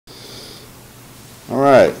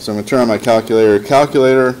Alright, so I'm going to turn on my calculator.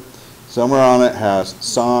 Calculator, somewhere on it has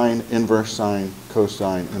sine,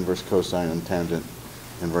 cosine, inverse cosine, and tangent,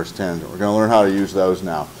 inverse tangent. We're going to learn how to use those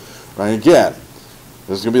now. Right, again,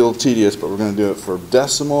 this is going to be a little tedious, but we're going to do it for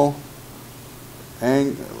decimal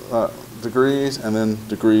degrees, and then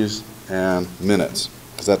degrees and minutes,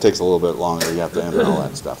 because that takes a little bit longer. You have to enter all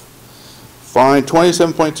that stuff. Find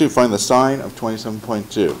 27.2. Find the sine of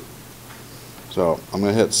 27.2. So I'm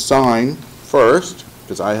going to hit sine first,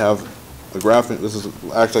 because I have a graphing. This is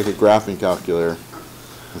actually like a graphing calculator.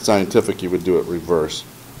 In scientific, you would do it reverse.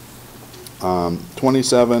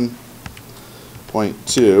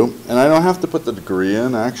 27.2, and I don't have to put the degree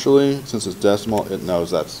in, actually, since it's decimal. It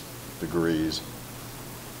knows that's degrees.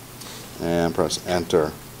 And press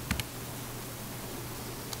enter.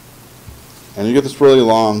 And you get this really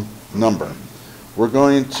long number. We're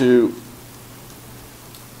going to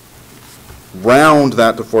round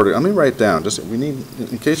that to 40. Let me write down, just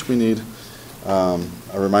in case we need a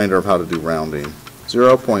reminder of how to do rounding.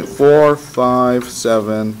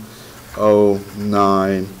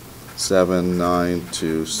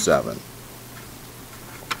 0.4570979727.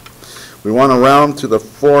 We want to round to the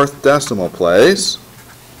 4th decimal place.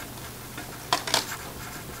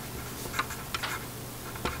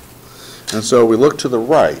 And so we look to the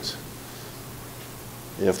right.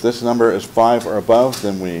 If this number is 5 or above,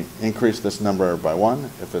 then we increase this number by 1.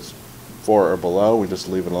 If it's 4 or below, we just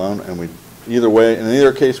leave it alone. And we, either way, in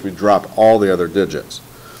either case, we drop all the other digits.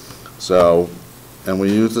 So, and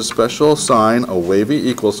we use the special sign, a wavy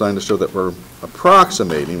equal sign, to show that we're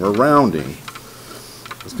approximating, we're rounding.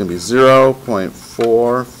 It's going to be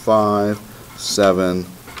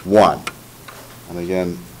 0.4571. And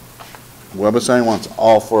again, WebAssign wants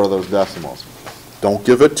all 4 of those decimals. Don't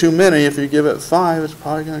give it too many. If you give it 5, it's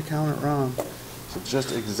probably going to count it wrong. So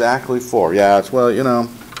just exactly 4. Yeah, it's, well, you know,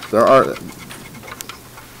 there are,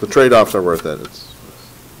 the trade-offs are worth it.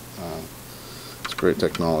 It's great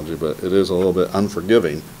technology, but it is a little bit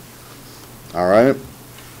unforgiving. All right.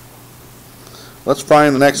 Let's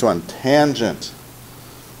find the next one, tangent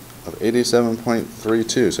of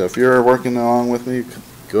 87.32. So if you're working along with me,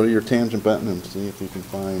 go to your tangent button and see if you can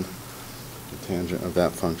find the tangent of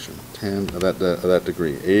that function, of that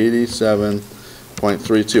degree,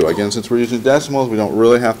 87.32. Again, since we're using decimals, we don't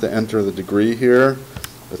really have to enter the degree here.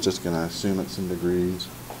 It's just going to assume it's in degrees.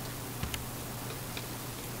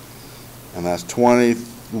 And that's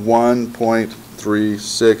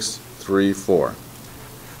 21.3634.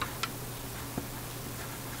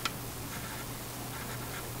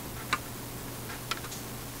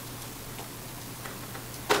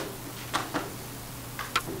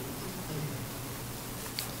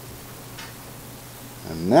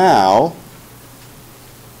 And now,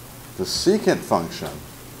 the secant function.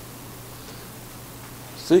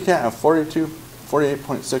 Secant of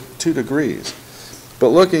 48.62 degrees. But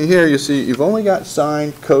looking here, you see you've only got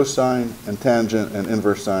sine, cosine, and tangent, and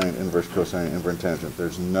inverse sine, inverse cosine, inverse tangent.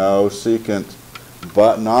 There's no secant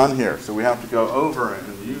button on here. So we have to go over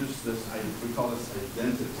and use this, we call this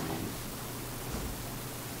identity.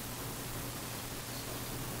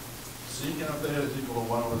 Secant of theta is equal to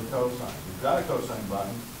 1 over the cosine. You've got a cosine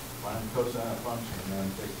button, find the cosine of the function, and then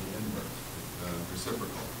take the inverse, the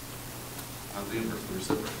reciprocal. Not the inverse,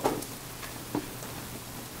 the reciprocal.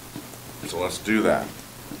 So let's do that.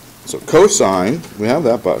 So cosine, we have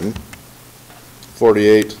that button,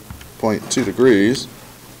 48.2 degrees.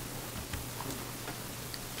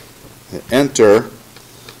 Hit enter,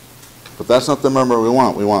 but that's not the number we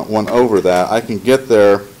want. We want 1 over that. I can get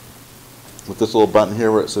there with this little button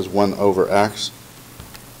here where it says 1 over x.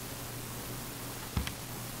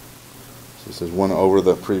 So it says 1 over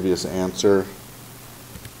the previous answer.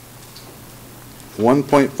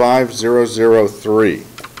 1.5003.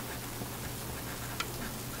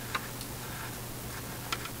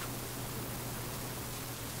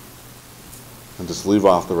 And just leave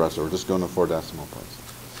off the rest of it. We're just going to 4 decimal places.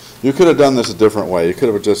 You could have done this a different way. You could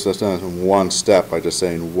have just done it in one step by just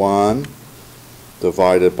saying 1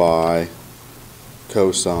 divided by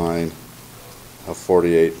cosine of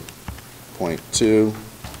 48.2.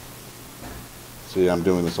 See, I'm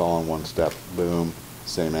doing this all in one step. Boom.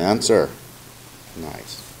 Same answer.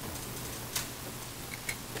 Nice.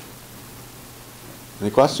 Any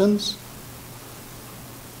questions?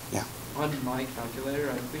 Yeah. On my calculator,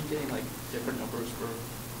 I've been getting like different numbers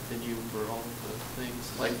than you for all of the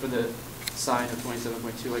things. Like for the sine of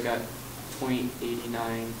 27.2, I got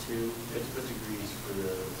 0.892. It's the degrees for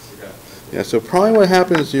the. Yeah. So probably what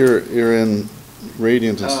happens, you're in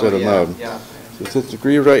radians instead of mode. Yeah. So it says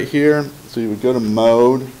degree right here. So you would go to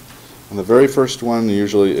mode, and the very first one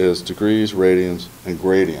usually is degrees, radians, and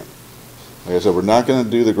gradient. Like I said, we're not going to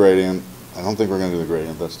do the gradient. I don't think we're going to do the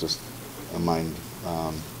gradient. That's just a mind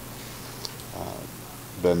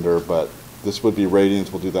bender. But this would be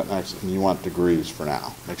radians. We'll do that next. And you want degrees for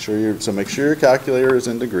now. Make sure your calculator is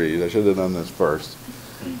in degrees. I should have done this first,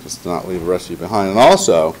 just to not leave the rest of you behind. And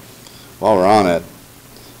also, while we're on it,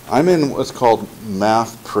 I'm in what's called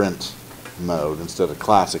math print mode instead of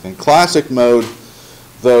classic. In classic mode,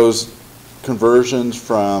 those conversions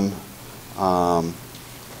from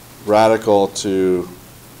radical to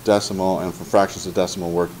decimal and from fractions to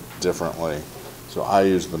decimal work differently. So I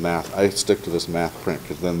use the math. I stick to this math print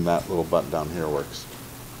because then that little button down here works.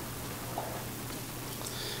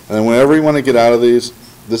 And then whenever you want to get out of these,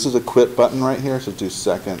 this is a quit button right here, so do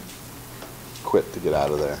second quit to get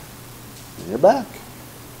out of there. And you're back.